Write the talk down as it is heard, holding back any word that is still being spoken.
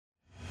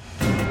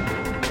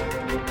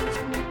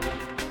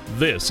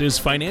This is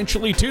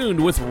Financially Tuned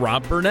with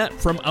Rob Burnett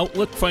from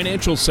Outlook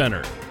Financial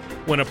Center.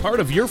 When a part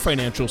of your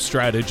financial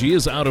strategy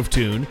is out of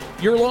tune,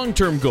 your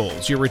long-term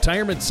goals, your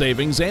retirement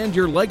savings, and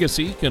your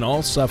legacy can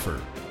all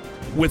suffer.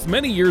 With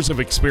many years of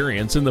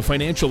experience in the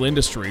financial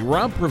industry,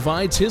 Rob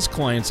provides his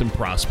clients and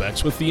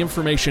prospects with the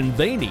information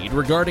they need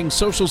regarding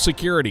Social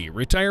Security,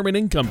 retirement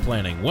income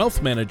planning,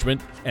 wealth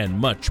management, and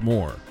much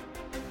more.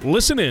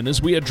 Listen in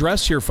as we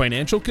address your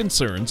financial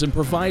concerns and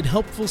provide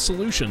helpful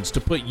solutions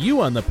to put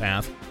you on the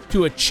path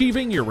to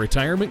achieving your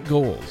retirement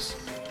goals.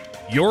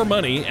 Your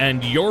money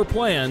and your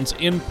plans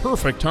in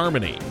perfect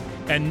harmony.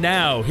 And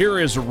now, here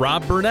is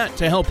Rob Burnett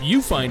to help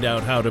you find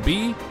out how to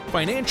be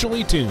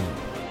financially tuned.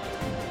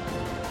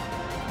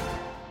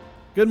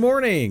 Good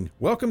morning.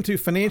 Welcome to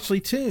Financially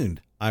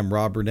Tuned. I'm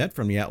Rob Burnett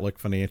from the Outlook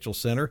Financial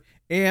Center,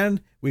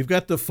 and we've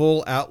got the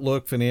full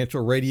Outlook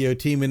Financial Radio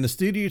team in the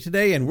studio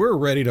today, and we're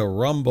ready to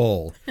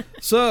rumble.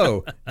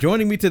 So,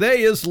 joining me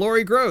today is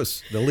Lori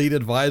Gross, the lead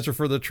advisor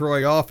for the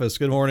Troy office.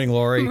 Good morning,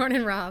 Lori. Good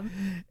morning, Rob.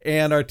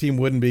 And our team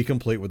wouldn't be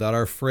complete without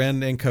our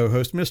friend and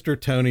co-host, Mr.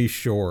 Tony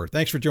Shore.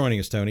 Thanks for joining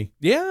us, Tony.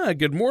 Yeah,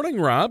 good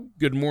morning, Rob.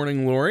 Good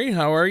morning, Lori.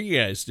 How are you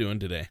guys doing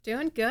today?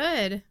 Doing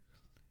good.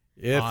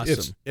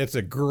 Awesome. It's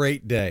a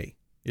great day.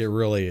 It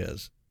really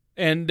is.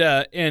 And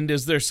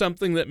is there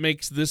something that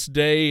makes this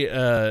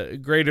day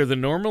greater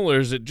than normal, or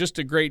is it just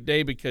a great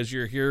day because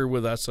you're here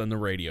with us on the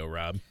radio,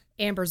 Rob?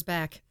 Amber's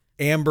back.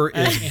 Amber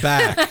is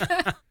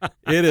back.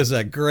 It is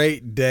a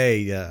great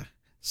day.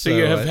 So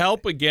you have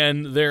help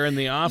again there in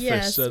the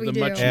office. Yes, we the do.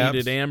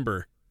 much-needed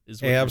Amber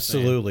is what you're saying.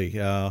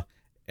 Absolutely.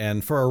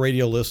 And for our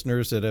radio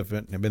listeners that have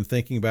been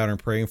thinking about her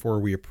and praying for her,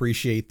 we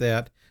appreciate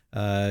that.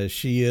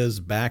 She is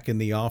back in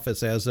the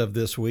office as of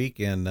this week,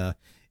 and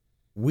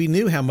we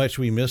knew how much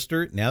we missed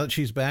her. Now that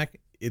she's back,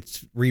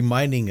 it's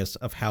reminding us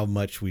of how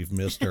much we've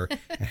missed her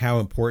and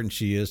how important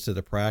she is to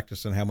the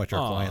practice and how much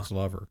our clients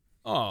love her.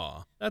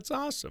 Oh, that's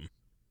awesome.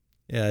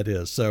 Yeah, it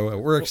is. So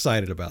we're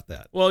excited about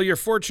that. Well, you're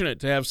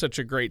fortunate to have such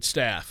a great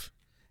staff.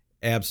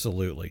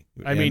 Absolutely.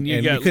 I mean,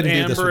 you got couldn't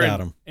do this without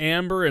them.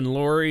 Amber and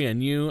Lori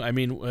and you. I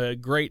mean,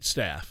 great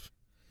staff.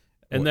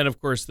 And then, of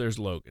course, there's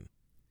Logan.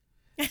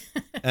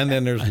 And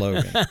then there's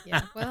Logan.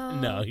 Yeah, well.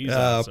 No, he's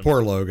awesome.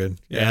 Poor Logan.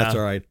 Yeah. That's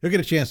all right. He'll get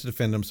a chance to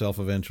defend himself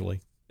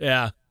eventually.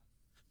 Yeah.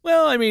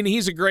 Well, I mean,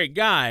 he's a great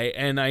guy,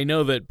 and I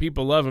know that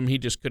people love him. He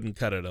just couldn't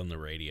cut it on the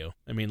radio.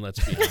 I mean,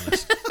 let's be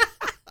honest.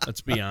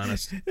 Let's be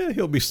honest.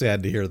 He'll be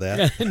sad to hear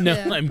that. No,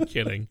 Yeah. I'm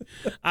kidding.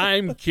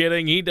 I'm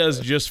kidding. He does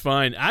just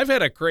fine. I've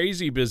had a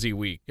crazy busy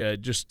week.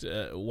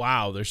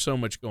 Wow, there's so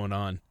much going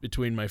on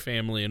between my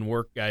family and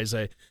work, guys.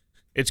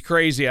 It's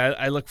crazy.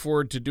 I look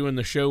forward to doing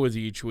the show with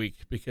you each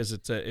week because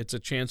it's a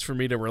chance for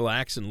me to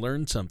relax and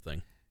learn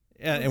something.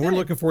 Yeah, and we're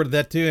looking forward to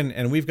that too.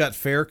 And we've got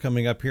fair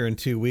coming up here in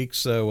 2 weeks,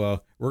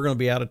 so we're going to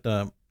be out at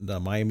the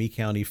Miami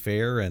County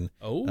Fair, and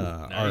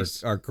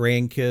nice. our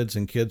grandkids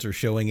and kids are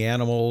showing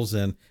animals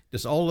and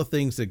just all the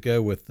things that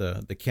go with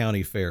the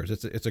county fairs.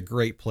 It's a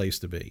great place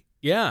to be.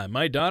 Yeah,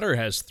 my daughter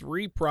has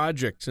 3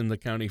 projects in the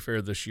county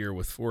fair this year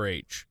with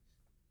 4-H.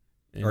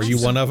 And Are you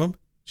one of them?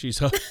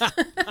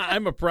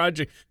 I'm a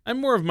project. I'm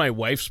more of my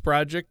wife's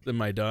project than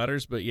my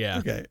daughter's, but yeah.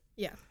 Okay.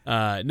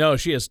 Yeah. No,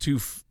 she has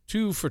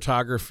two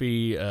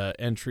photography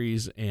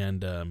entries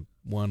and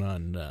one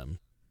on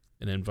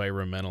an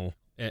environmental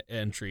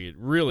entry.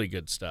 Really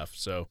good stuff.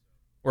 So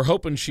we're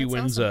hoping she That's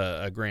wins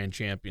awesome. a grand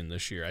champion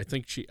this year. I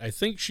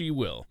think she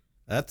will.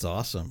 That's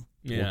awesome.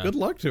 Yeah. Well, good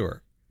luck to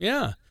her.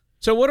 Yeah.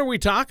 So what are we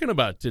talking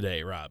about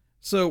today, Rob?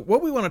 So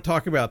what we want to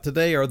talk about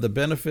today are the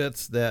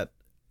benefits that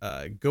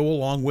go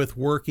along with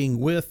working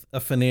with a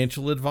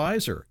financial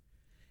advisor.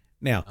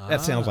 Now,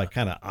 that sounds like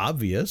kind of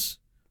obvious,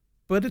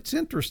 but it's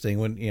interesting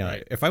when,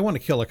 Right. if I want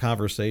to kill a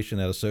conversation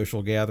at a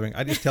social gathering,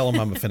 I just tell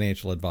them I'm a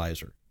financial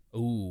advisor.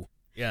 Ooh,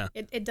 yeah.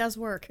 It does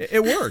work.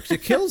 It works.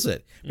 It kills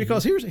it.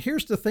 Because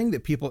here's the thing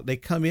that they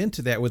come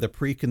into that with a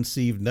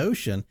preconceived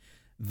notion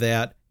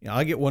that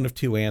I get one of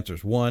 2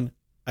 answers. One,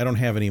 I don't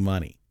have any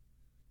money.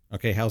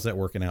 Okay, how's that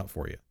working out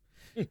for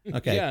you?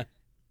 Okay. Yeah.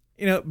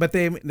 But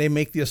they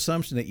make the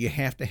assumption that you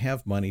have to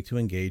have money to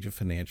engage a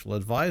financial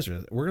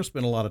advisor. We're going to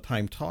spend a lot of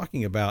time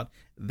talking about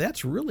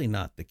that's really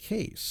not the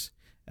case.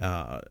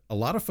 A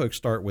lot of folks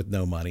start with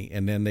no money,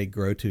 and then they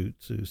grow to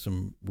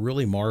some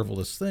really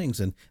marvelous things,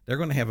 and they're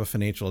going to have a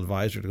financial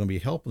advisor that's going to be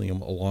helping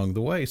them along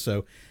the way.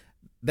 So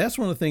that's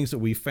one of the things that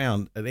we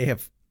found. They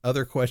have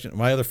other questions.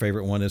 My other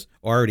favorite one is,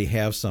 I already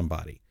have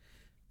somebody.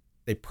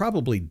 They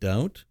probably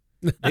don't.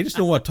 They just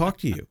don't want to talk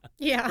to you.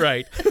 Yeah.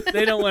 Right.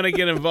 They don't want to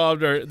get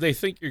involved, or they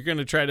think you're going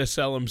to try to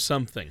sell them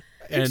something.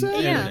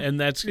 Exactly. And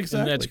that's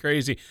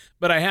crazy.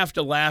 But I have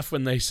to laugh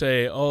when they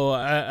say, "Oh,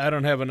 I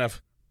don't have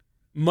enough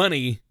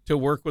money to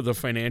work with a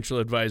financial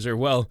advisor."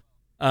 Well,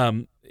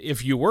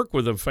 if you work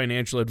with a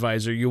financial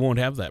advisor, you won't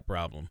have that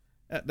problem.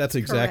 That's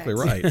exactly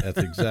Correct. right. That's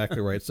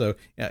exactly right. So,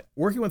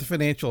 working with a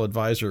financial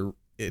advisor,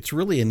 it's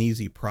really an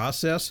easy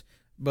process.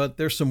 But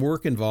there's some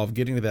work involved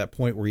getting to that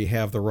point where you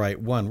have the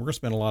right one. We're going to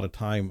spend a lot of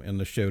time in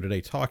the show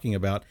today talking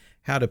about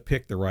how to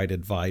pick the right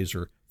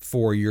advisor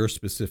for your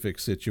specific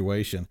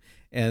situation.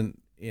 And,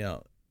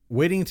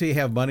 waiting until you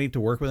have money to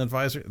work with an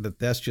advisor,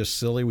 that's just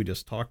silly. We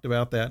just talked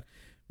about that,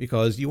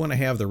 because you want to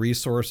have the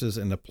resources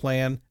and the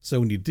plan.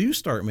 So when you do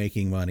start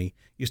making money,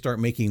 you start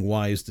making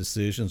wise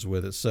decisions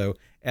with it. So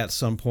at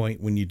some point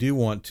when you do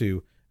want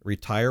to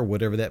retire,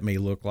 whatever that may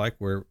look like,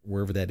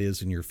 wherever that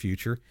is in your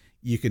future,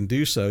 you can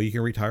do so. You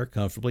can retire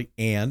comfortably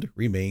and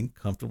remain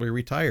comfortably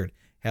retired.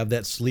 Have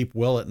that sleep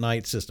well at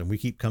night system. We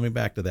keep coming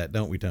back to that,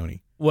 don't we,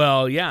 Tony?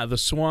 Well, yeah, the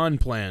SWAN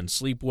plan,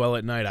 sleep well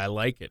at night. I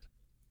like it.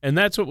 And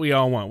that's what we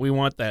all want. We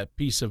want that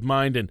peace of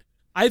mind. And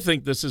I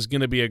think this is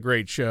going to be a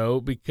great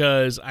show,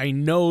 because I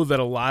know that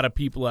a lot of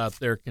people out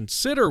there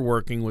consider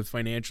working with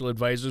financial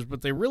advisors,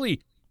 but they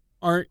really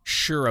aren't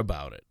sure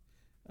about it.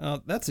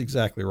 That's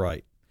exactly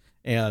right.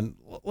 And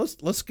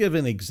let's give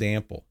an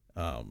example.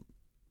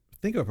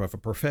 Think of a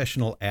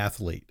professional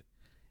athlete.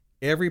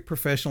 Every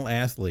professional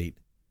athlete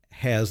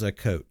has a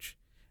coach.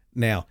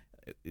 Now,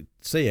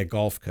 say a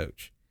golf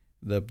coach.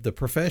 The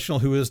professional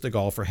who is the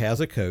golfer has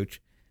a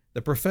coach.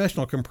 The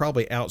professional can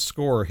probably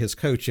outscore his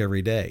coach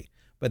every day,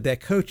 but that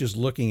coach is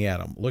looking at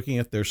them, looking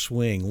at their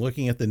swing,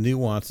 looking at the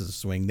nuances of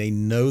swing. They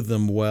know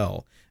them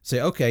well.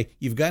 Say, okay,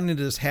 you've gotten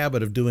into this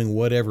habit of doing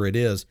whatever it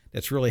is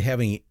that's really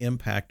having an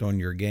impact on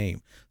your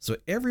game. So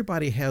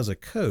everybody has a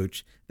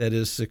coach that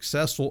is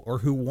successful or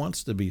who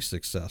wants to be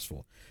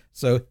successful.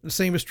 So the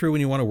same is true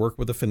when you want to work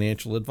with a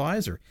financial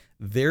advisor.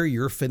 They're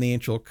your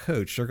financial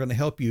coach. They're going to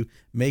help you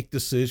make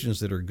decisions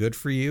that are good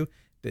for you,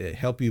 to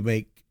help you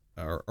make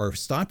or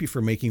stop you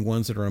from making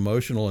ones that are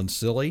emotional and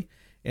silly.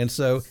 And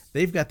so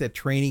they've got that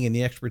training and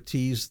the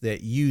expertise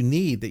that you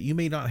need that you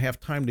may not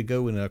have time to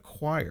go and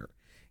acquire.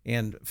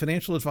 And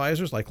financial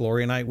advisors like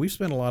Lori and I, we've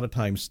spent a lot of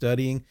time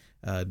studying,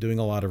 doing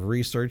a lot of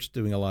research,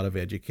 doing a lot of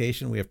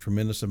education. We have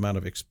tremendous amount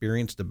of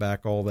experience to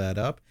back all that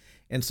up.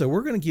 And so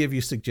we're going to give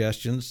you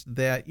suggestions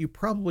that you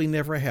probably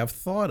never have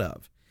thought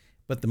of.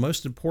 But the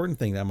most important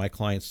thing that my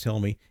clients tell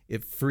me,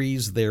 it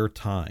frees their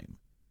time.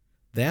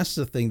 That's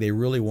the thing they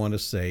really want to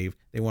save.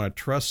 They want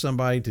to trust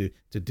somebody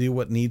to do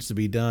what needs to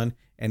be done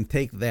and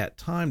take that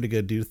time to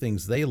go do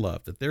things they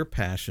love, that they're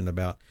passionate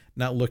about,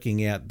 not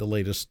looking at the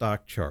latest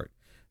stock chart.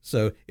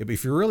 So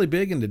if you're really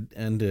big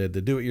into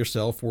the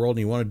do-it-yourself world and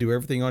you want to do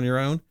everything on your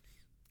own,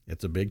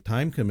 it's a big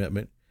time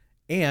commitment.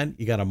 And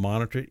you got to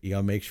monitor it. You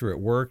got to make sure it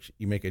works.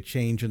 You make a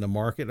change in the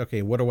market.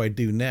 Okay, what do I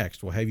do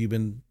next? Well, have you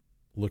been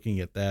looking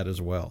at that as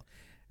well?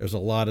 There's a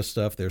lot of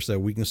stuff there. So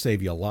we can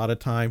save you a lot of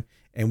time,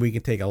 and we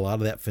can take a lot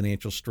of that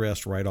financial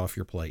stress right off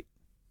your plate.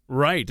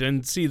 Right.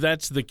 And see,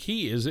 that's the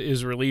key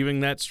is relieving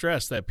that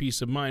stress, that peace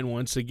of mind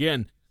once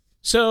again.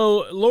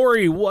 So,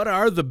 Lori, what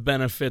are the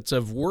benefits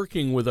of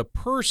working with a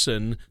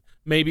person,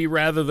 maybe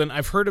rather than,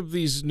 I've heard of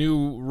these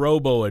new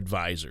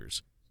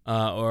robo-advisors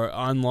or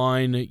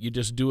online, you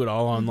just do it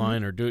all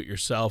online or do it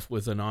yourself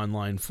with an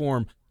online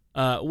form.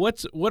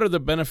 What are the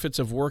benefits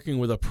of working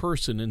with a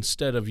person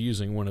instead of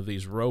using one of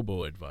these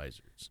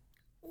robo-advisors?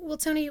 Well,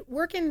 Tony,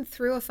 working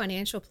through a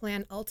financial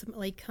plan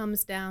ultimately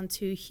comes down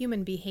to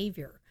human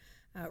behavior.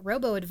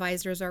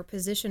 Robo-advisors are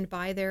positioned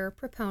by their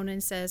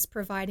proponents as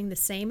providing the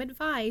same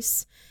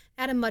advice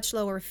at a much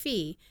lower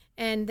fee,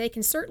 and they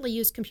can certainly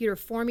use computer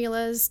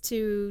formulas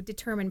to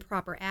determine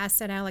proper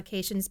asset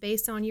allocations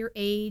based on your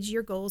age,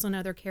 your goals, and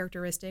other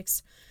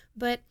characteristics.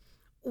 But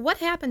what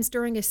happens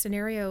during a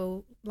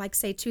scenario like,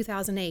 say,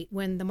 2008,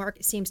 when the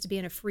market seems to be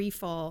in a free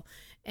fall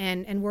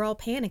and we're all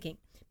panicking?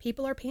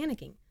 People are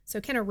panicking. So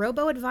can a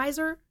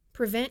robo-advisor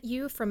prevent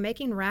you from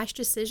making rash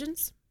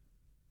decisions?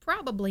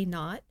 Probably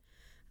not.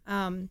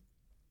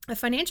 A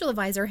financial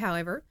advisor,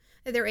 however,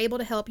 they're able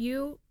to help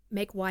you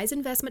make wise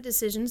investment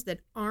decisions that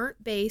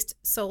aren't based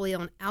solely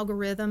on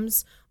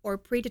algorithms or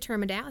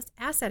predetermined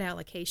asset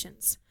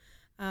allocations.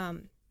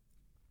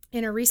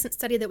 In a recent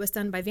study that was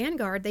done by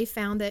Vanguard, they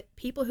found that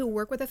people who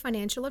work with a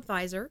financial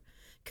advisor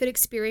could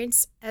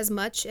experience as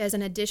much as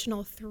an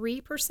additional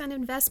 3%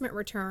 investment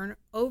return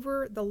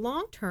over the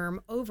long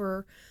term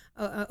over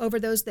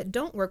those that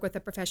don't work with a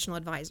professional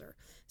advisor.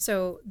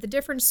 So the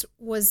difference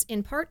was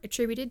in part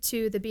attributed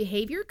to the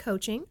behavior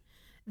coaching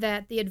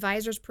that the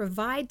advisors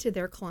provide to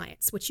their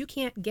clients, which you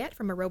can't get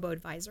from a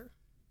robo-advisor.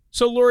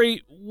 So,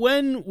 Lori,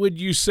 when would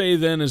you say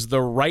then is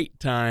the right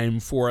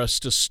time for us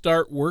to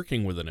start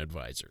working with an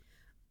advisor?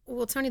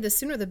 Well, Tony, the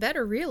sooner the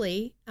better,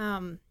 really.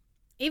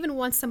 Even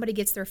once somebody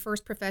gets their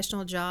first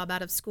professional job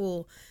out of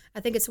school, I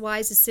think it's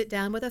wise to sit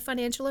down with a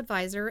financial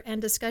advisor and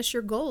discuss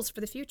your goals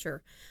for the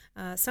future.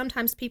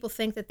 Sometimes people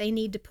think that they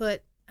need to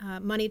put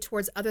money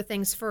towards other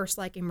things first,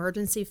 like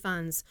emergency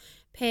funds,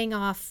 paying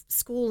off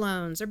school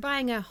loans, or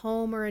buying a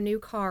home or a new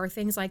car,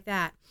 things like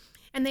that.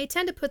 And they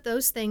tend to put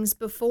those things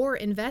before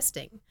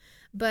investing.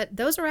 But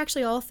those are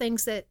actually all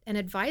things that an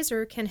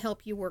advisor can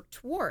help you work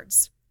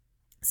towards.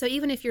 So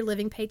even if you're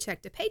living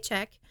paycheck to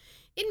paycheck,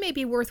 it may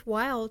be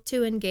worthwhile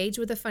to engage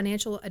with a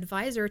financial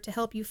advisor to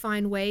help you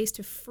find ways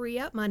to free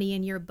up money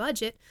in your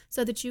budget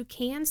so that you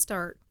can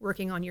start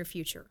working on your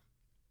future.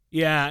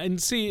 Yeah,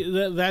 and see,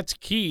 that's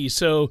key.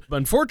 So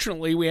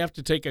unfortunately, we have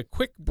to take a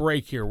quick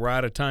break here. We're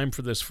out of time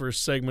for this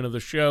first segment of the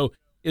show.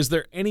 Is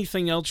there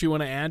anything else you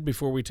want to add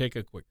before we take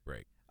a quick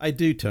break? I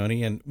do,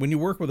 Tony. And when you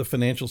work with a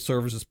financial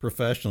services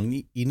professional,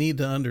 you need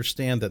to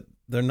understand that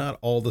they're not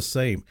all the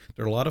same.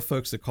 There are a lot of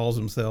folks that call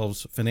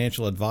themselves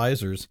financial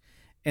advisors,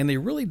 and they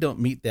really don't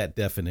meet that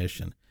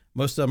definition.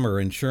 Most of them are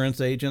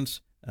insurance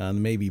agents,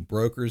 maybe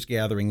brokers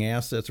gathering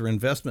assets, or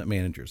investment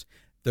managers.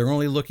 They're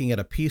only looking at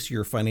a piece of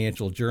your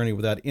financial journey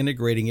without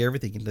integrating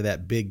everything into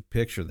that big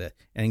picture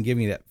and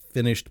giving you that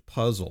finished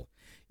puzzle.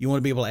 You want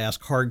to be able to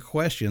ask hard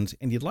questions,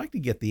 and you'd like to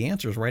get the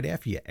answers right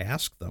after you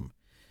ask them.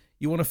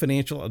 You want a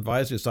financial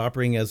advisor that's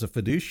operating as a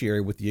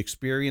fiduciary with the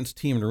experience,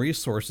 team, and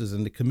resources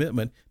and the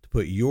commitment to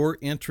put your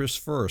interests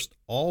first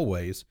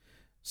always,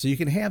 so you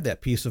can have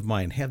that peace of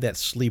mind, have that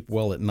sleep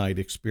well at night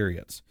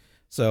experience.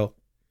 So,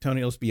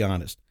 Tony, let's be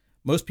honest.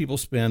 Most people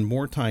spend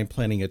more time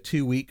planning a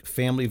 2-week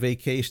family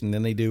vacation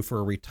than they do for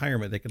a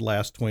retirement that could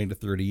last 20 to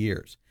 30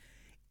 years.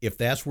 If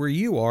that's where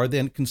you are,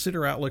 then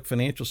consider Outlook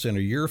Financial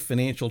Center your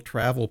financial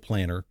travel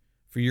planner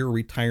for your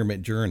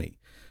retirement journey.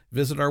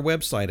 Visit our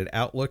website at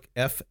Outlook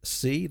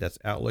FC, that's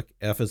Outlook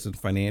F as in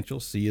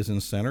financial, C as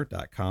in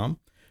center.com,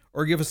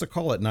 or give us a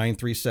call at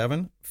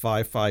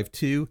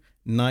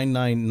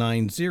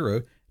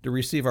 937-552-9990 to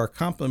receive our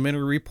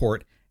complimentary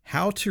report,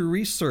 How to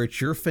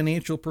Research Your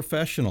Financial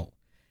Professional.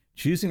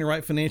 Choosing the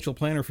right financial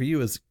planner for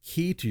you is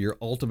key to your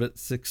ultimate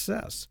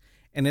success.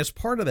 And as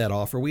part of that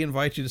offer, we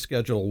invite you to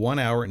schedule a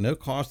 1-hour, no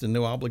cost and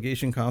no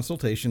obligation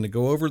consultation to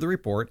go over the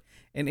report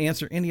and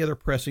answer any other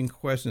pressing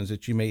questions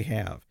that you may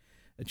have.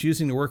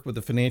 Choosing to work with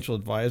the financial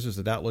advisors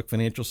at Outlook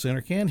Financial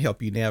Center can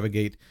help you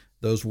navigate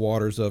those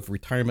waters of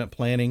retirement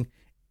planning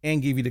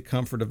and give you the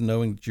comfort of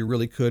knowing that you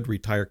really could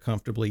retire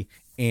comfortably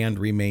and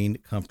remain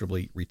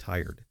comfortably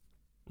retired.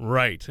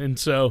 Right. And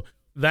so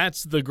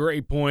that's the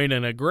great point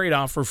and a great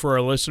offer for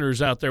our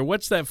listeners out there.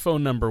 What's that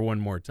phone number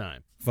one more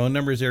time? Phone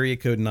number is area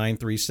code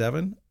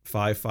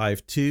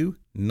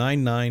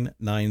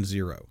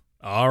 937-552-9990.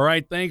 All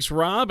right. Thanks,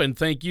 Rob. And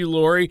thank you,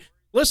 Lori.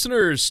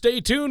 Listeners, stay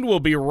tuned. We'll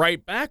be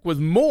right back with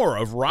more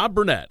of Rob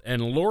Burnett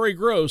and Lori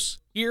Gross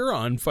here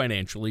on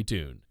Financially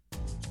Tuned.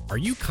 Are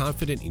you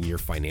confident in your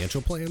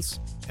financial plans?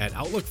 At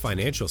Outlook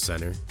Financial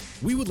Center,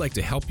 we would like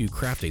to help you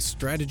craft a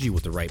strategy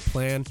with the right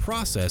plan,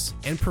 process,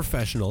 and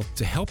professional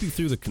to help you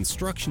through the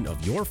construction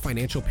of your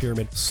financial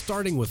pyramid,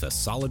 starting with a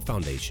solid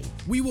foundation.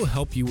 We will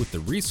help you with the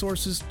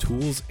resources,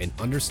 tools, and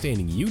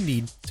understanding you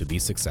need to be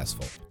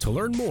successful. To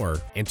learn more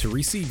and to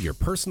receive your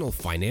personal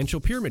financial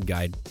pyramid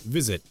guide,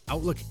 visit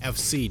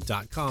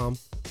OutlookFC.com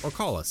or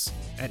call us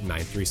at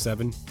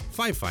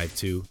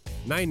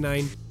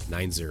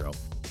 937-552-9990.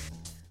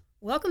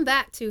 Welcome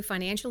back to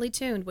Financially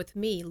Tuned with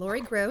me, Lori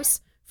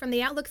Gross, from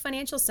the Outlook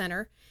Financial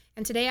Center.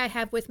 And today I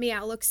have with me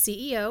Outlook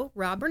CEO,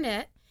 Rob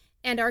Burnett,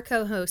 and our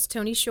co-host,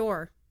 Tony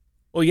Shore.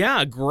 Well,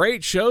 yeah,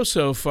 great show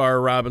so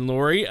far, Rob and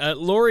Lori.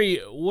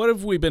 Lori, what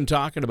have we been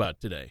talking about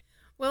today?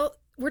 Well,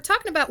 we're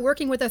talking about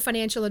working with a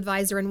financial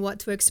advisor and what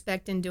to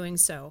expect in doing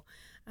so.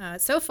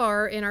 So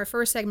far, in our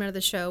first segment of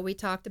the show, we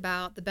talked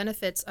about the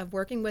benefits of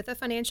working with a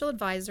financial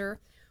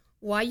advisor,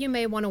 why you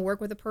may want to work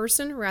with a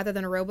person rather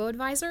than a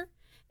robo-advisor,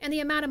 and the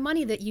amount of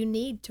money that you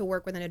need to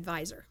work with an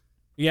advisor.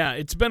 Yeah,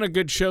 it's been a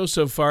good show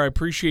so far. I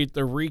appreciate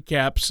the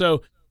recap.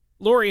 So,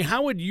 Lori,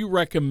 how would you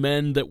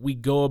recommend that we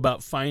go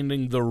about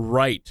finding the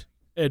right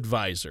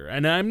advisor?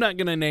 And I'm not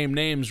going to name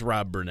names,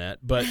 Rob Burnett,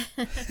 but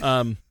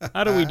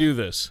how do we do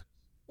this?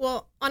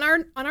 Well, on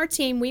our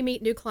team, we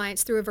meet new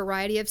clients through a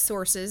variety of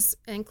sources,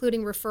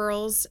 including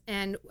referrals,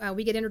 and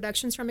we get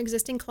introductions from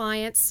existing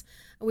clients.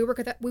 We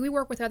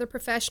work with other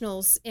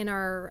professionals in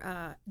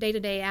our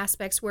day-to-day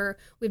aspects where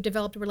we've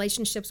developed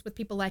relationships with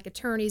people like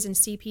attorneys and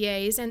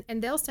CPAs,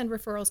 and they'll send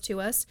referrals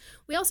to us.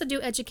 We also do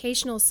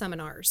educational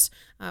seminars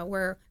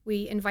where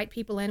we invite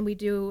people in. We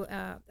do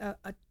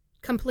a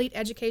complete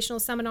educational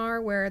seminar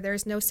where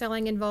there's no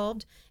selling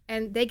involved,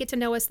 and they get to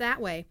know us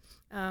that way.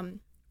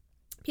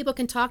 People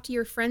can talk to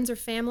your friends or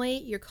family,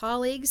 your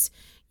colleagues.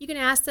 You can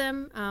ask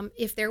them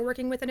if they're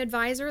working with an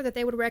advisor that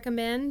they would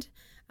recommend.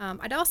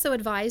 I'd also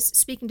advise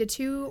speaking to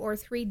 2 or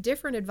 3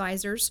 different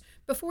advisors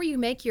before you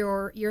make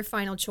your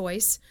final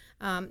choice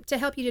to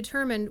help you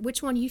determine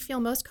which one you feel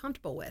most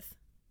comfortable with.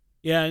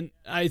 Yeah, and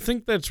I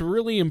think that's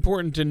really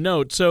important to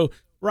note. So,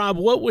 Rob,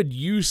 what would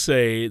you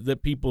say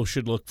that people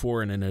should look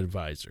for in an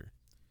advisor?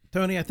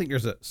 Tony, I think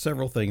there's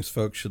several things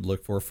folks should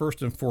look for.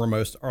 First and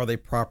foremost, are they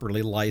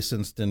properly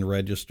licensed and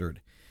registered?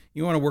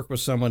 You want to work with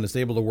someone that's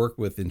able to work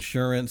with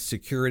insurance,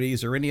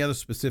 securities, or any other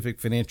specific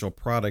financial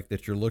product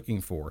that you're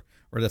looking for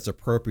or that's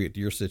appropriate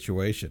to your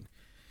situation.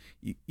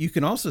 You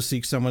can also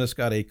seek someone that's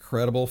got a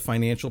credible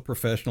financial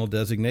professional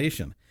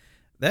designation.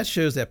 That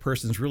shows that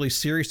person's really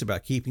serious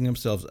about keeping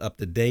themselves up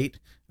to date,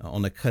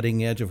 on the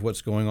cutting edge of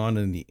what's going on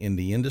in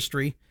the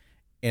industry,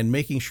 and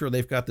making sure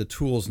they've got the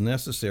tools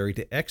necessary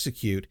to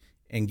execute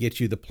and get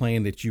you the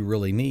plan that you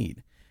really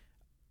need.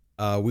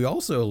 We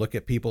also look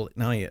at people,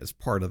 not only as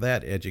part of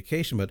that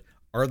education, but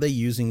are they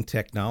using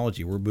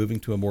technology? We're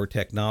moving to a more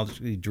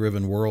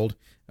technology-driven world.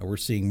 We're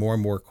seeing more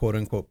and more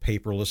quote-unquote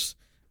paperless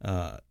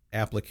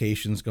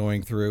applications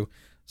going through.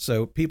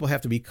 So people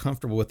have to be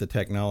comfortable with the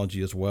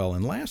technology as well.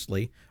 And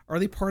lastly, are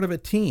they part of a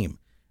team?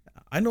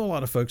 I know a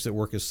lot of folks that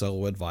work as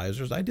solo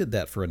advisors. I did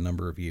that for a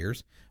number of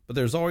years, but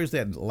there's always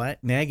that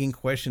nagging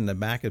question in the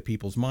back of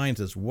people's minds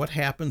is what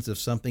happens if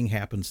something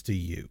happens to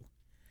you?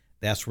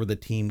 That's where the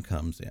team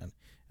comes in.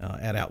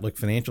 At Outlook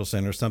Financial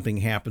Center, something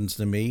happens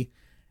to me,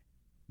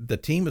 the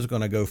team is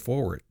going to go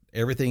forward.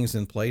 Everything's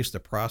in place.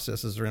 The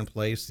processes are in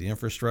place. The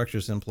infrastructure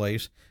is in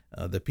place.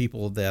 The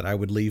people that I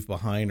would leave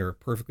behind are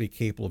perfectly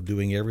capable of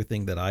doing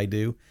everything that I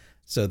do.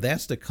 So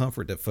that's the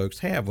comfort that folks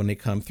have when they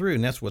come through,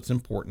 and that's what's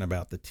important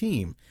about the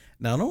team.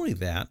 Not only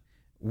that,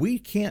 we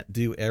can't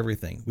do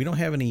everything. We don't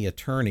have any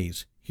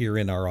attorneys here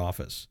in our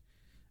office.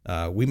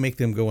 We make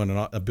them go in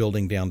a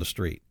building down the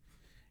street.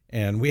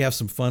 And we have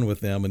some fun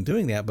with them in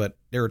doing that, but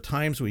there are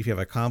times when if you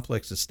have a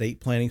complex estate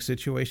planning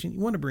situation,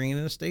 you want to bring in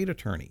an estate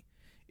attorney.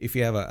 If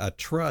you have a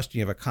trust, you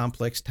have a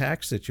complex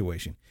tax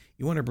situation,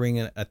 you want to bring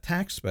in a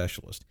tax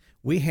specialist.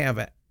 We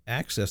have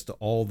access to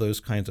all those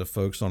kinds of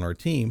folks on our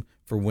team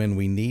for when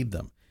we need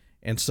them.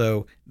 And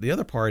so the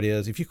other part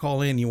is if you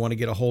call in, you want to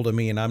get a hold of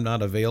me and I'm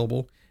not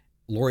available,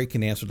 Lori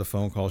can answer the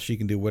phone call. She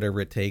can do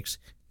whatever it takes.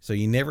 So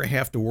you never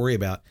have to worry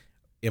about,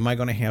 am I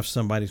going to have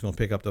somebody who's going to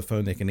pick up the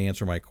phone that can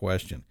answer my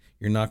question?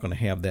 You're not going to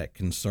have that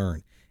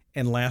concern.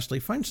 And lastly,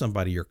 find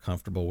somebody you're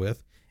comfortable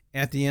with.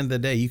 At the end of the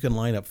day, you can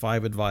line up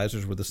 5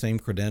 advisors with the same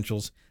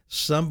credentials.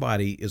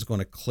 Somebody is going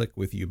to click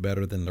with you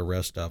better than the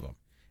rest of them.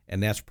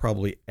 And that's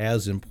probably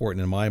as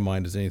important in my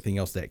mind as anything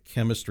else, that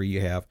chemistry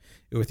you have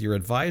with your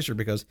advisor,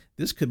 because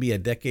this could be a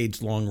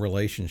decades-long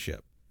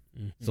relationship.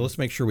 Mm-hmm. So let's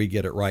make sure we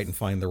get it right and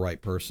find the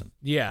right person.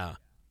 Yeah.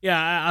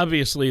 Yeah,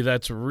 obviously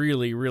that's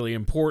really, really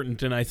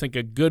important, and I think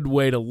a good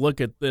way to look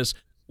at this.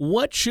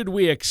 What should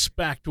we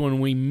expect when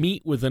we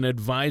meet with an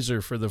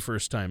advisor for the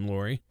first time,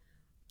 Lori?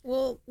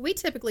 Well, we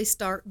typically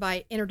start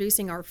by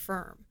introducing our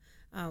firm.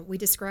 We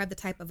describe the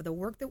type of the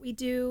work that we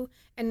do,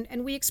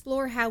 and we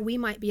explore how we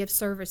might be of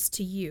service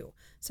to you.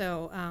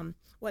 So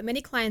what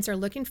many clients are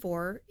looking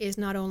for is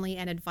not only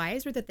an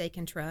advisor that they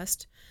can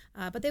trust,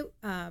 but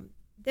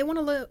they want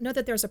to know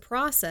that there's a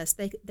process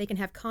they can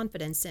have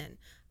confidence in,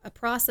 a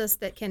process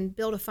that can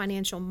build a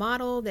financial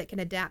model that can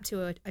adapt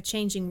to a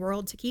changing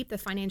world to keep the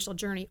financial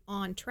journey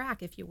on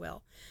track, if you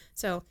will.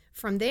 So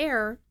from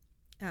there,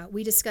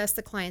 we discuss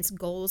the client's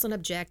goals and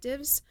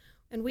objectives,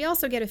 and we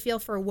also get a feel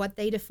for what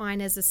they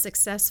define as a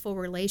successful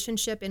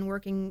relationship in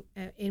working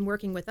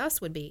with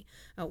us would be,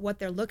 what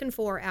they're looking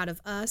for out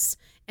of us,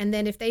 and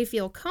then if they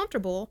feel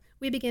comfortable,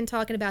 we begin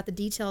talking about the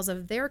details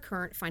of their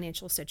current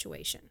financial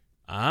situation.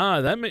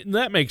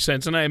 That makes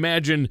sense. And I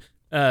imagine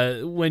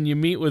when you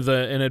meet with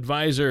an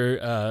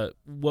advisor,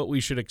 what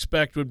we should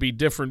expect would be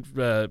different,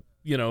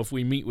 if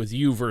we meet with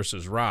you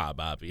versus Rob,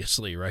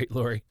 obviously, right,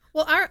 Lori?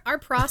 Well, our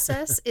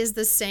process is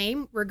the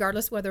same,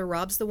 regardless whether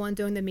Rob's the one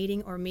doing the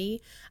meeting or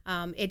me.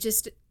 It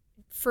just,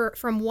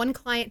 from one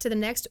client to the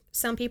next,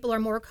 some people are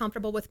more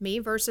comfortable with me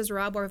versus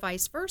Rob or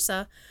vice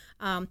versa.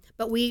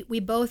 But we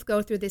both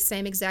go through the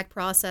same exact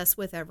process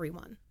with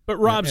everyone. But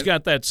Rob's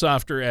got that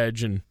softer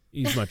edge, and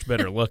he's much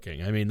better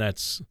looking. I mean,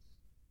 that's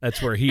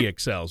where he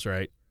excels,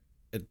 right?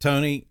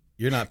 Tony,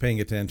 you're not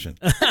paying attention.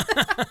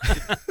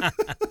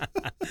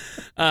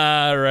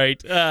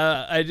 Right.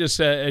 I just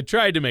I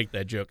tried to make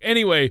that joke.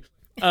 Anyway,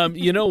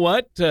 you know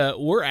what?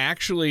 We're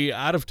actually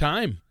out of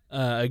time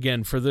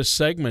again for this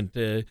segment.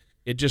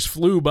 It just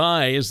flew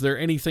by. Is there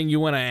anything you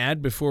want to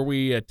add before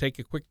we take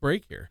a quick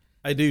break here?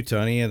 I do,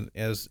 Tony. And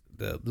as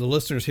the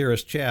listeners hear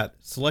us chat,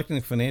 selecting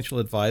a financial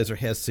advisor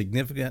has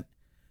significant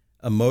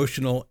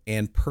emotional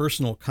and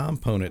personal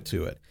component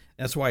to it.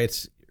 That's why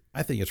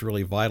I think it's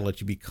really vital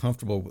that you be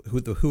comfortable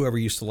with whoever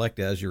you select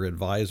as your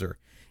advisor.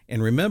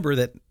 And remember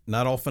that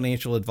not all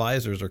financial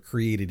advisors are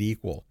created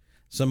equal.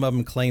 Some of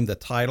them claim the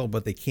title,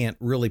 but they can't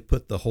really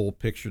put the whole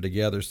picture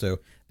together. So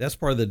that's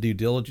part of the due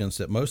diligence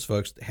that most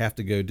folks have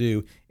to go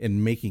do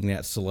in making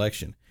that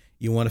selection.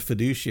 You want a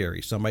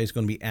fiduciary, somebody who's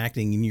going to be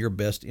acting in your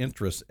best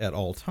interest at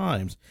all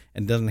times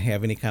and doesn't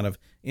have any kind of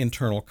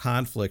internal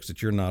conflicts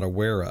that you're not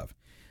aware of.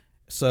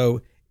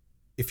 So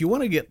if you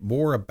want to get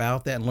more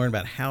about that and learn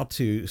about how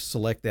to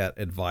select that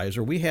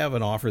advisor, we have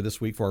an offer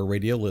this week for our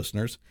radio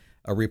listeners,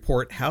 a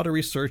report, How to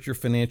Research Your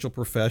Financial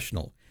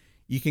Professional.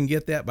 You can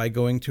get that by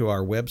going to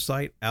our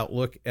website,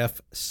 Outlook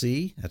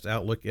FC, that's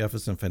Outlook F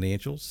as in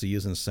financial, C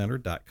as in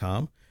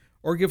center.com,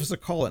 or give us a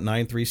call at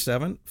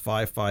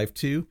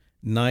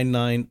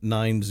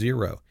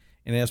 937-552-9990.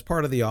 And as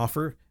part of the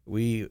offer,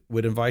 we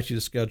would invite you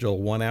to schedule a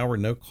 1-hour,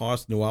 no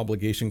cost, no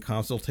obligation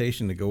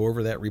consultation to go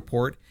over that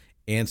report,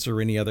 answer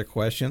any other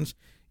questions.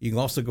 You can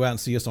also go out and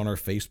see us on our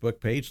Facebook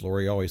page.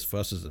 Lori always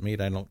fusses at me.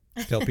 I don't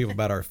tell people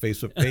about our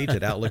Facebook page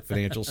at Outlook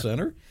Financial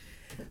Center.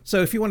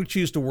 So if you want to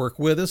choose to work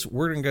with us,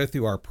 we're going to go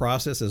through our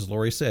process. As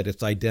Lori said,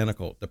 it's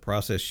identical. The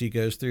process she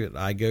goes through, that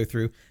I go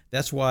through.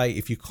 That's why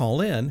if you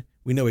call in,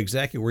 we know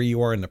exactly where you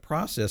are in the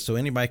process, so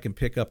anybody can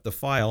pick up the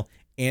file,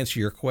 answer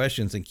your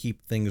questions, and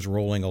keep things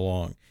rolling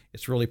along.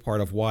 It's really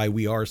part of why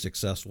we are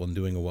successful in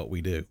doing what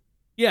we do.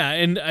 Yeah,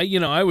 and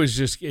I was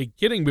just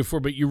kidding before,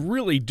 but you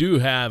really do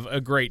have a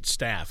great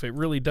staff. It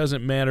really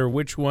doesn't matter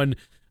which one.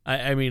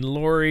 I mean,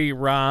 Lori,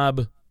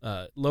 Rob,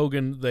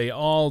 Logan, they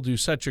all do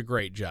such a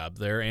great job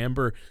there,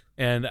 Amber.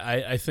 And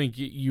I think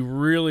you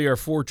really are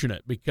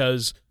fortunate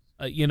because,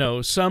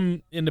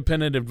 some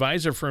independent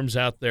advisor firms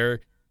out there,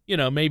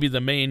 maybe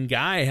the main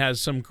guy has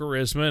some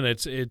charisma and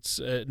it's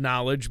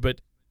knowledge,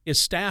 but his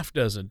staff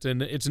doesn't.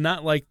 And it's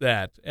not like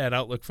that at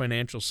Outlook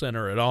Financial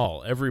Center at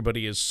all.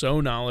 Everybody is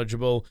so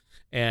knowledgeable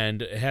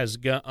and has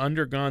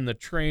undergone the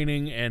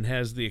training and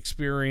has the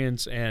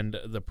experience and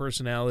the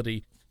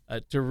personality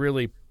to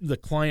really the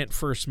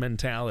client-first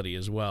mentality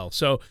as well.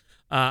 So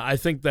I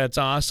think that's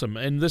awesome.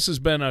 And this has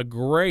been a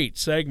great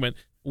segment.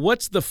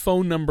 What's the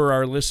phone number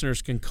our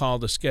listeners can call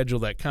to schedule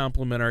that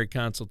complimentary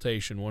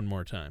consultation one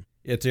more time?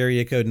 It's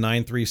area code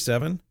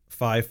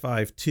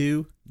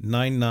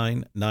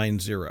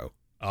 937-552-9990.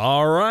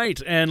 All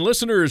right. And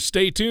listeners,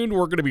 stay tuned.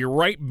 We're going to be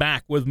right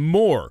back with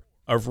more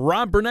of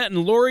Rob Burnett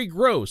and Lori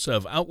Gross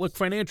of Outlook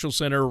Financial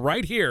Center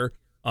right here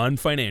on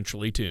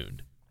Financially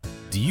Tuned.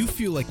 Do you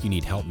feel like you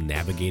need help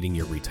navigating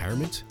your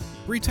retirement?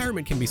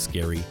 Retirement can be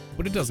scary,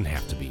 but it doesn't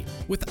have to be.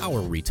 With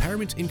our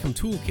Retirement Income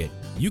Toolkit,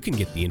 you can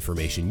get the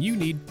information you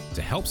need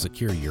to help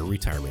secure your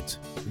retirement.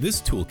 This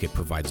toolkit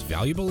provides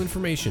valuable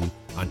information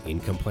on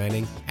income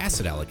planning,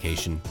 asset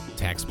allocation,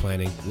 tax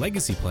planning,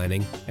 legacy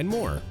planning, and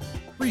more.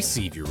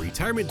 Receive your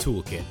Retirement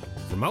Toolkit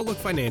from Outlook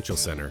Financial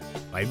Center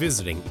by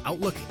visiting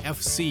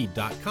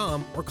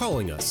OutlookFC.com or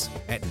calling us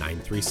at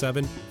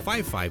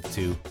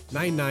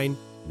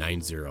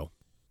 937-552-9990.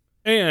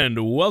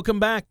 And welcome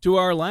back to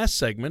our last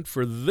segment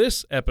for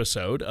this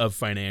episode of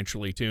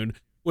Financially Tuned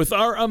with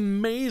our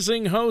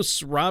amazing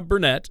hosts, Rob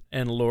Burnett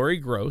and Lori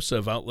Gross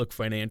of Outlook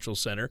Financial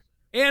Center,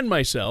 and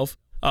myself,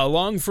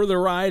 along for the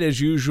ride as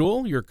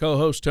usual, your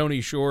co-host Tony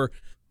Shore.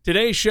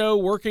 Today's show,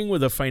 working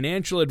with a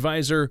financial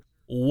advisor,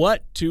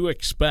 what to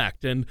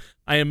expect. And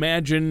I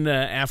imagine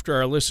after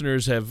our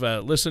listeners have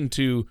listened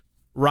to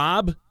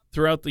Rob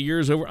throughout the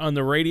years over on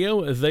the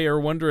radio, they are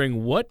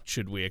wondering, what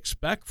should we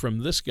expect from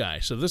this guy?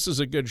 So this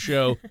is a good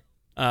show,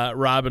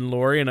 Rob and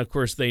Lori. And, of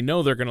course, they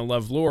know they're going to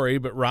love Lori.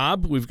 But,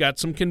 Rob, we've got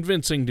some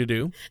convincing to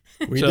do.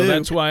 We do.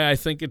 That's why I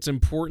think it's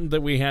important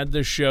that we had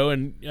this show.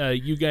 And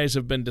you guys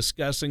have been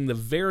discussing the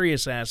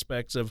various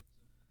aspects of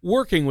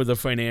working with a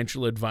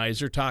financial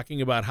advisor,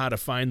 talking about how to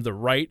find the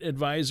right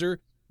advisor,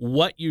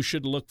 what you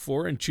should look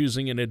for in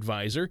choosing an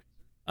advisor,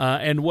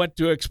 and what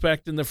to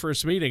expect in the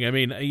first meeting. I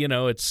mean,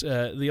 it's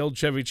the old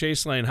Chevy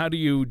Chase line, how do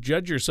you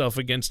judge yourself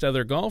against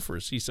other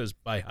golfers? He says,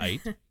 by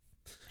height.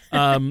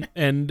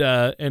 And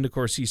of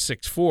course, he's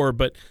 6'4",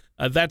 but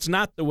that's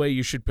not the way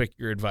you should pick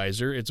your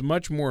advisor. It's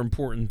much more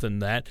important than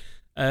that.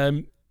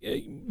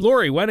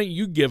 Lori, why don't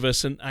you give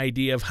us an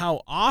idea of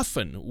how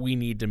often we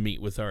need to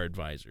meet with our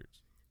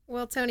advisors?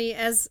 Well, Tony,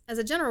 as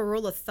a general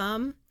rule of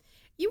thumb,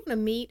 you want to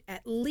meet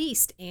at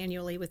least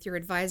annually with your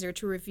advisor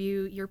to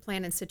review your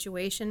plan and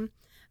situation.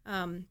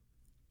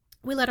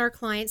 We let our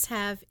clients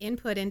have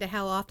input into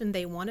how often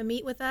they want to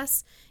meet with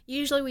us.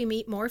 Usually we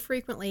meet more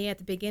frequently at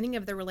the beginning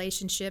of the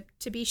relationship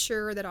to be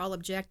sure that all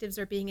objectives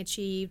are being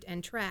achieved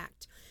and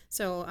tracked.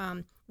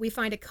 So we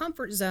find a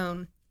comfort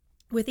zone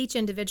with each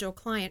individual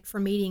client for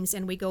meetings,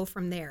 and we go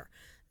from there.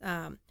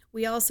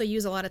 We also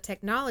use a lot of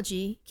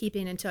technology,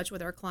 keeping in touch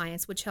with our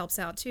clients, which helps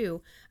out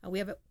too. We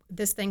have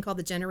this thing called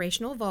the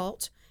Generational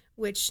Vault,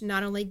 which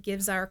not only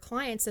gives our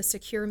clients a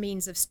secure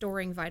means of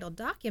storing vital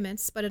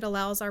documents, but it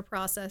allows our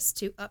process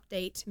to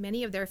update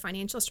many of their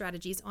financial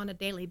strategies on a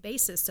daily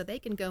basis so they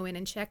can go in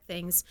and check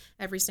things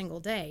every single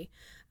day.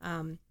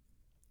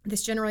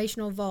 This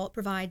Generational Vault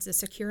provides a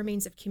secure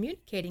means of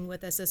communicating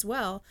with us as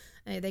well.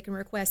 They can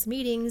request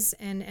meetings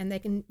and they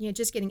can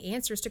just getting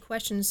answers to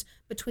questions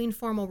between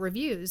formal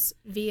reviews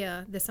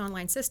via this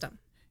online system.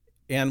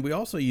 And we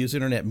also use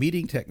internet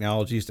meeting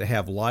technologies to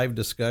have live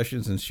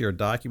discussions and share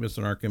documents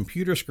on our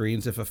computer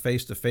screens if a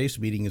face-to-face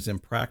meeting is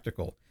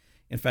impractical.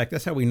 In fact,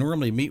 that's how we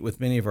normally meet with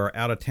many of our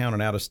out-of-town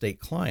and out-of-state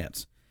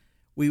clients.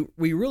 We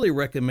really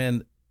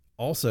recommend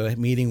also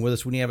meeting with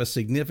us when you have a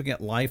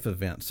significant life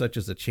event, such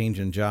as a change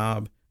in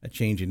job, a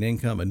change in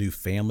income, a new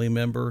family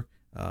member,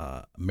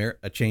 a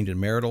change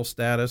in marital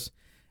status.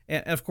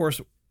 And of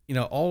course,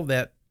 all of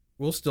that,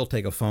 we'll still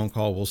take a phone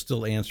call. We'll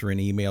still answer an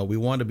email. We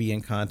want to be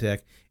in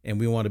contact, and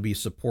we want to be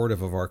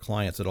supportive of our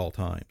clients at all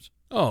times.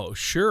 Oh,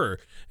 sure.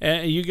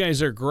 You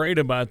guys are great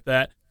about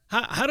that.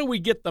 How do we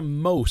get the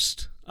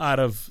most out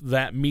of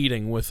that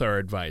meeting with our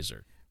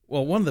advisor?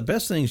 Well, one of the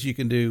best things you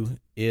can do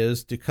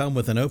is to come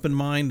with an open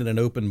mind and an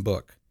open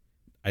book.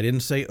 I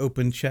didn't say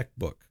open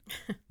checkbook.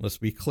 Let's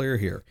be clear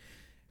here.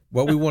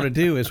 What we want to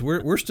do is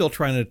we're still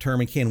trying to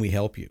determine, can we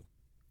help you?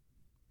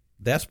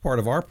 That's part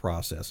of our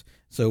process.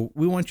 So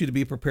we want you to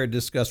be prepared to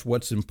discuss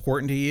what's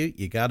important to you.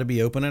 You got to be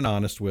open and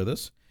honest with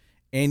us.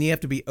 And you have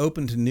to be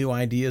open to new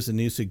ideas and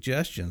new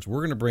suggestions. We're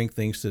going to bring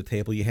things to the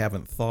table you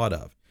haven't thought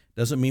of.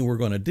 Doesn't mean we're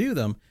going to do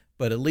them,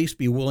 but at least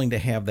be willing to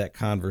have that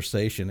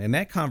conversation. And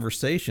that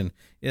conversation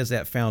is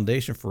that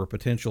foundation for a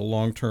potential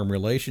long-term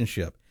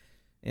relationship.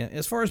 And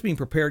as far as being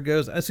prepared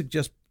goes, I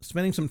suggest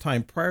spending some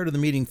time prior to the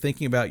meeting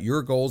thinking about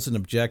your goals and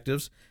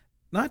objectives,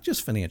 not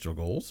just financial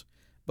goals,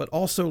 but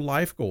also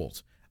life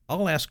goals.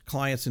 I'll ask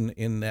clients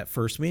in that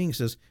first meeting,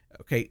 says,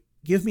 okay,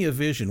 give me a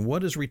vision.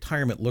 What does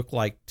retirement look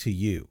like to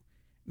you?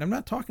 And I'm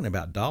not talking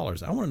about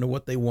dollars. I want to know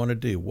what they want to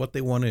do, what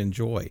they want to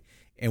enjoy.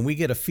 And we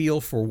get a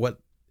feel for what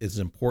is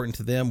important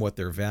to them, what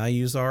their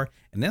values are,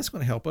 and that's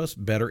going to help us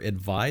better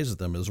advise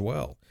them as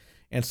well.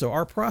 And so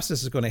our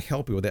process is going to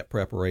help you with that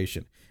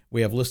preparation.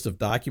 We have a list of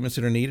documents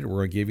that are needed. We're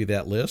going to give you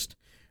that list.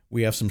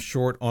 We have some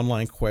short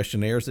online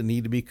questionnaires that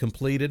need to be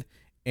completed.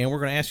 And we're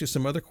going to ask you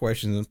some other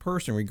questions in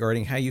person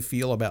regarding how you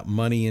feel about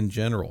money in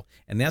general.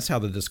 And that's how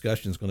the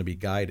discussion is going to be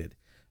guided.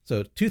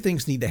 So 2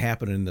 things need to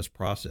happen in this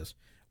process.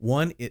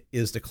 One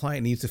is the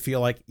client needs to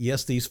feel like,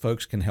 yes, these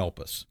folks can help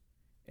us.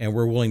 And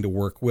we're willing to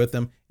work with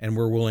them, and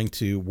we're willing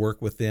to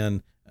work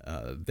within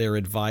their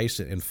advice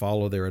and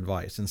follow their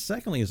advice. And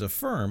secondly, as a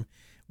firm,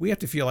 we have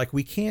to feel like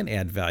we can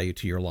add value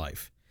to your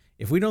life.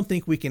 If we don't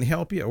think we can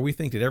help you, or we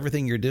think that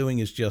everything you're doing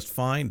is just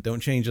fine, don't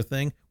change a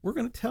thing, we're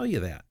going to tell you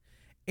that.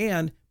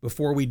 And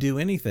before we do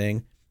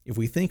anything, if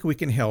we think we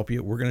can help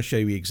you, we're going to show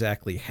you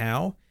exactly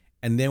how,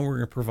 and then we're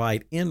going to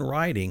provide in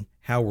writing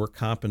how we're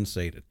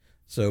compensated.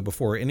 So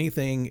before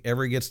anything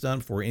ever gets done,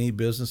 before any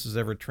business is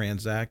ever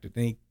transacted,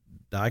 any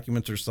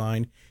documents are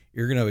signed,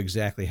 you're going to know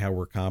exactly how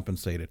we're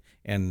compensated.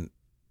 And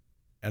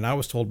I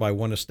was told by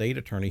one estate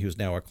attorney who's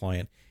now a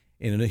client,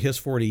 in his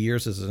 40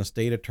 years as an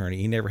estate attorney,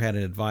 he never had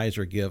an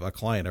advisor give a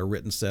client a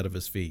written set of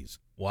his fees.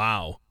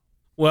 Wow.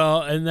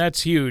 Well, and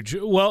that's huge.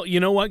 Well, you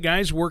know what,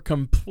 guys? We're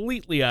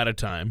completely out of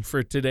time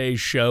for today's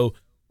show.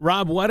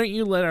 Rob, why don't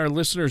you let our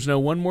listeners know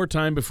one more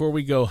time before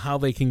we go how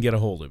they can get a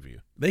hold of you?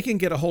 They can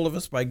get a hold of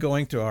us by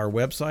going to our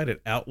website at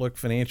Outlook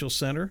Financial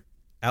Center,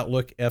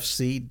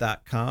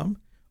 outlookfc.com,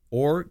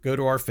 or go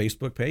to our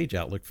Facebook page,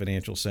 Outlook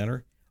Financial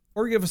Center,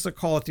 or give us a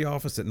call at the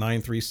office at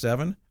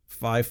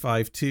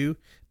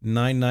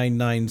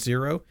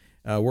 937-552-9990.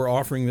 We're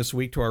offering this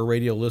week to our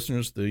radio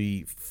listeners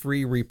the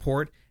free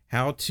report,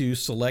 How to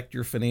Select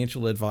Your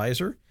Financial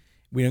Advisor.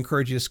 We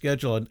encourage you to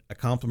schedule a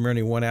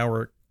complimentary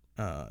 1-hour,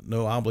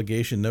 no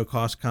obligation, no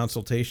cost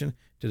consultation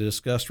to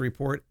discuss the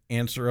report,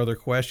 answer other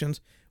questions.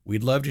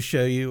 We'd love to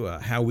show you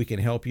how we can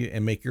help you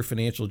and make your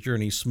financial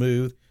journey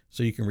smooth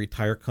so you can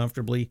retire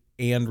comfortably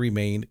and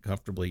remain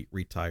comfortably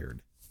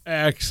retired.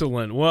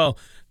 Excellent. Well,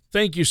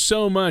 thank you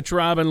so much,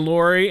 Rob and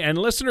Lori. And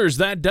listeners,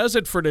 that does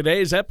it for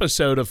today's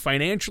episode of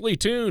Financially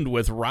Tuned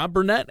with Rob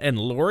Burnett and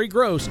Lori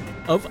Gross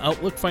of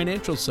Outlook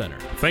Financial Center.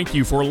 Thank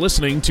you for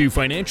listening to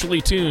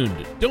Financially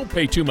Tuned. Don't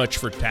pay too much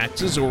for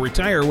taxes or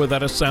retire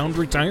without a sound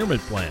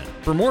retirement plan.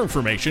 For more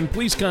information,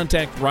 please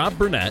contact Rob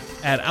Burnett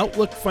at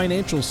Outlook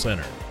Financial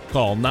Center.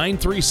 Call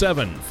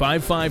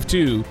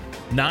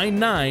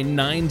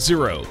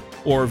 937-552-9990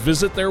 or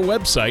visit their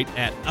website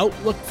at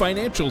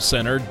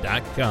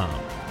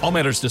outlookfinancialcenter.com. All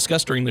matters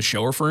discussed during the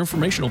show are for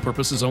informational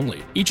purposes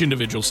only. Each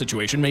individual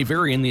situation may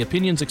vary, and the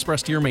opinions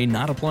expressed here may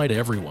not apply to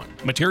everyone.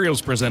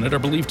 Materials presented are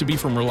believed to be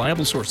from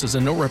reliable sources,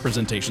 and no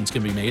representations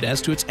can be made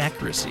as to its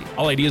accuracy.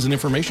 All ideas and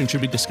information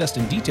should be discussed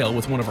in detail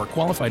with one of our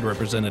qualified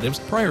representatives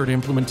prior to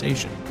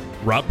implementation.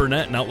 Rob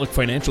Burnett and Outlook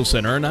Financial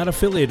Center are not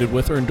affiliated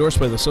with or endorsed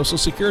by the Social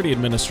Security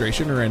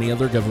Administration or any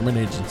other government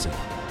agency.